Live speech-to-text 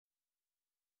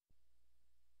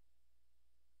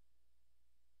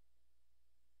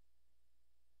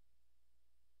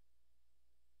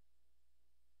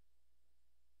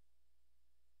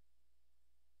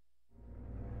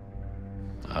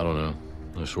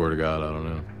I swear to God, I don't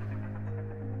know.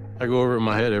 I go over it in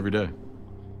my head every day.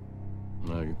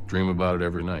 I dream about it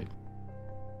every night.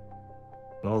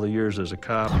 In all the years as a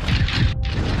cop,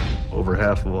 over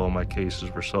half of all my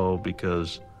cases were solved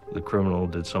because the criminal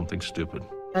did something stupid.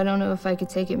 I don't know if I could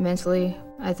take it mentally.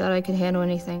 I thought I could handle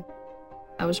anything.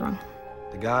 I was wrong.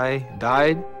 The guy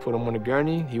died, put him on a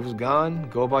gurney, he was gone,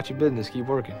 go about your business, keep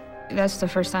working. That's the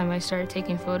first time I started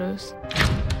taking photos.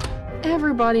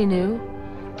 Everybody knew.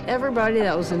 Everybody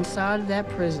that was inside of that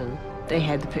prison, they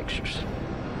had the pictures.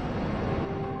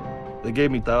 They gave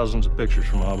me thousands of pictures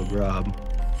from Abu Ghraib.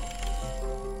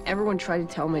 Everyone tried to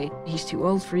tell me, he's too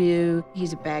old for you,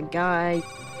 he's a bad guy.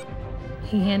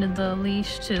 He handed the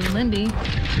leash to Lindy.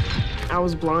 I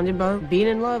was blinded by being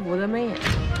in love with a man.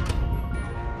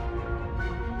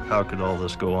 How could all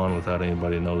this go on without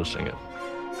anybody noticing it?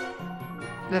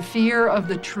 The fear of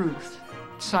the truth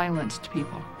silenced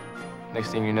people.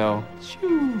 Next thing you know,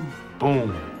 shoo,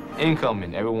 boom,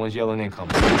 incoming. Everyone's yelling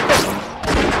incoming.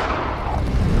 I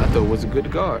thought it was a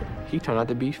good guard. He turned out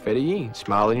to be Fedayeen.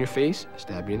 Smile in your face,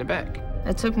 stab you in the back.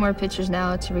 I took more pictures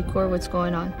now to record what's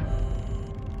going on.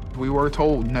 We were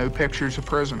told no pictures of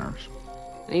prisoners.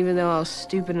 Even though I was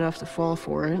stupid enough to fall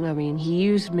for it, I mean, he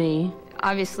used me.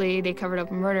 Obviously, they covered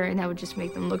up a murder, and that would just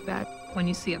make them look bad. When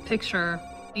you see a picture,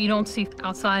 you don't see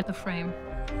outside the frame.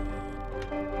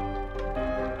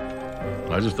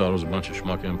 I just thought it was a bunch of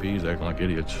schmuck MPs acting like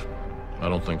idiots. I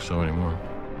don't think so anymore.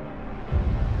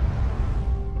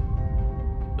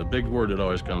 The big word that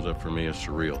always comes up for me is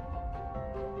surreal.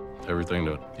 Everything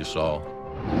that you saw.